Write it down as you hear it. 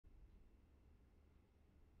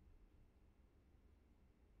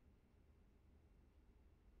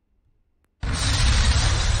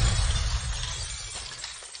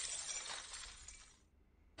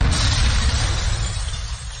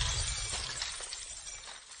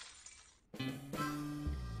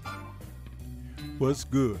What's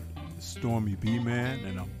good? It's Stormybman,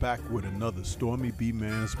 and I'm back with another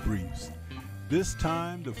Stormybman'S briefs. This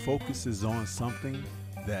time the focus is on something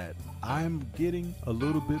that I'm getting a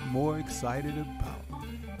little bit more excited about.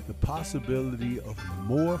 The possibility of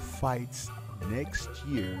more fights next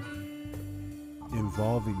year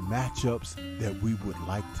involving matchups that we would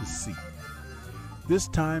like to see. This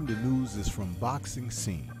time the news is from Boxing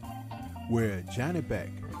Scene, where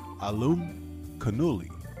Janibek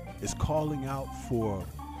Alimkhanuly is calling out for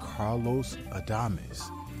Carlos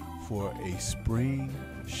Adames for a spring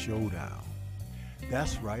showdown.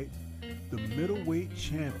 That's right, the middleweight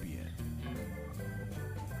champion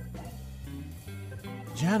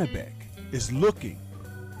Janibek is looking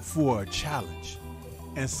for a challenge.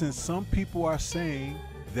 And since some people are saying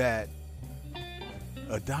that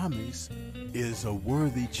Adames is a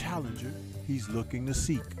worthy challenger, he's looking to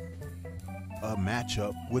seek a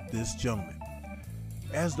matchup with this gentleman.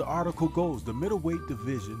 As the article goes, the middleweight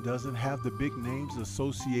division doesn't have the big names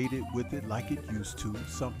associated with it like it used to,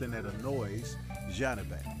 something that annoys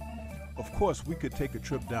Janibek. Of course, we could take a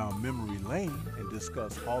trip down memory lane and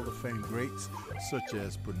discuss Hall of Fame greats such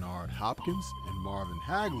as Bernard Hopkins and Marvin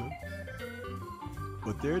Hagler,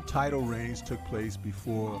 but their title reigns took place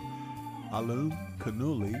before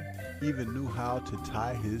Alimkhanuly even knew how to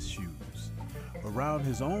tie his shoes. Around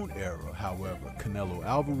his own era, however, Canelo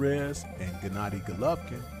Alvarez and Gennady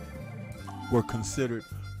Golovkin were considered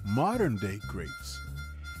modern-day greats.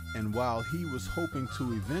 And while he was hoping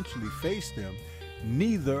to eventually face them,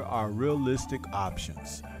 neither are realistic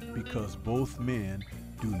options because both men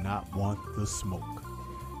do not want the smoke.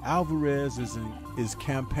 Alvarez is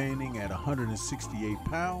campaigning at 168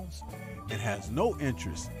 pounds and has no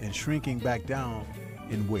interest in shrinking back down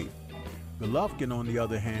in weight. Golovkin, on the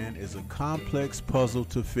other hand, is a complex puzzle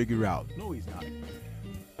to figure out. No, he's not.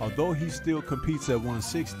 Although he still competes at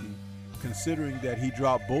 160, considering that he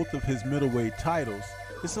dropped both of his middleweight titles,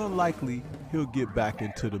 it's unlikely he'll get back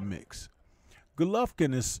into the mix.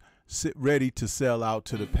 Golovkin is ready to sell out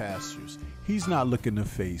to the pastures. He's not looking to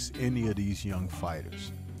face any of these young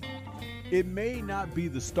fighters. It may not be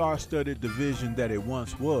the star-studded division that it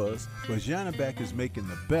once was, but Janibek is making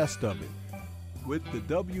the best of it. With the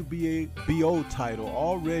WBO title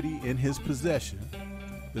already in his possession,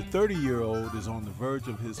 the 30-year-old is on the verge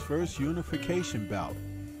of his first unification bout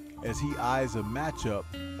as he eyes a matchup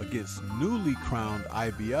against newly crowned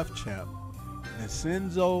IBF champ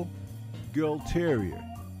Vincenzo Gualtieri,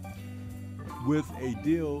 with a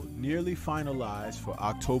deal nearly finalized for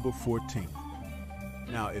October 14th.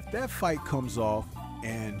 Now, if that fight comes off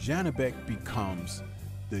and Janibek becomes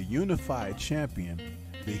the unified champion,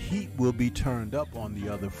 the heat will be turned up on the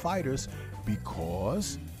other fighters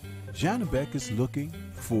because Janibek is looking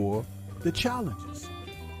for the challenges.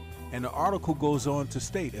 And the article goes on to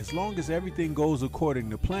state, as long as everything goes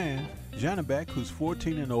according to plan, Janibek, who's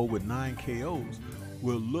 14-0 with 9 KOs,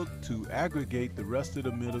 will look to aggregate the rest of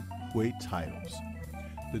the middleweight titles.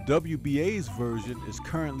 The WBA's version is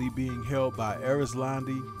currently being held by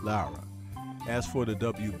Erislandy Lara. As for the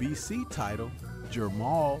WBC title,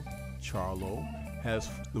 Jermall Charlo has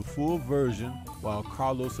the full version while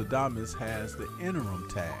Carlos Adames has the interim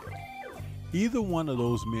tag. Either one of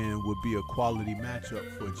those men would be a quality matchup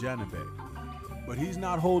for Janibek, but he's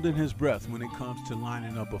not holding his breath when it comes to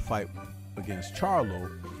lining up a fight against Charlo.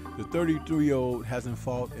 The 33-year-old hasn't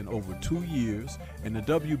fought in over 2 years, and the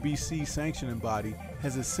WBC sanctioning body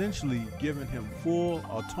has essentially given him full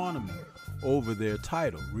autonomy over their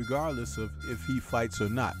title, regardless of if he fights or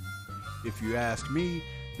not. If you ask me,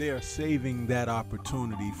 they are saving that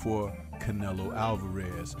opportunity for Canelo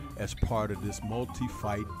Alvarez as part of this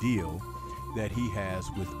multi-fight deal that he has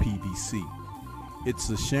with PBC. It's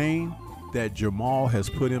a shame that Jermall has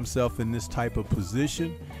put himself in this type of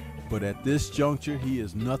position, but at this juncture he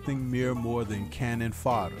is nothing more than cannon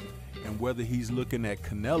fodder. And whether he's looking at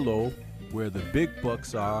Canelo, where the big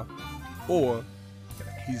bucks are, or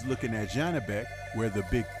he's looking at Janibek, where the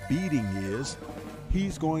big beating is,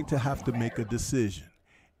 he's going to have to make a decision.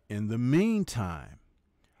 In the meantime,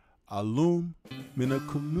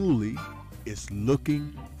 Alimkhanuly is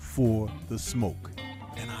looking for the smoke,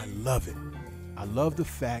 and I love it. I love the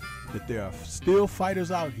fact that there are still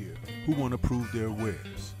fighters out here who want to prove their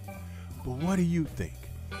wares. But what do you think?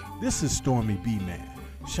 This is Stormy B-Man.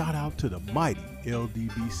 Shout out to the mighty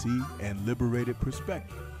LDBC and Liberated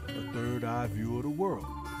Perspective, a third eye view of the world.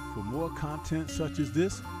 For more content such as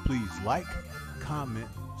this, please like, comment,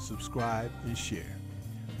 subscribe, and share.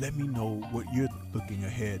 Let me know what you're looking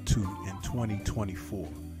ahead to in 2024.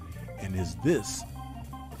 And is this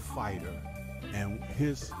fighter and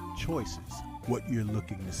his choices what you're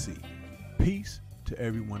looking to see? Peace to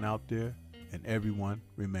everyone out there, and everyone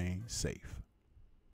remain safe.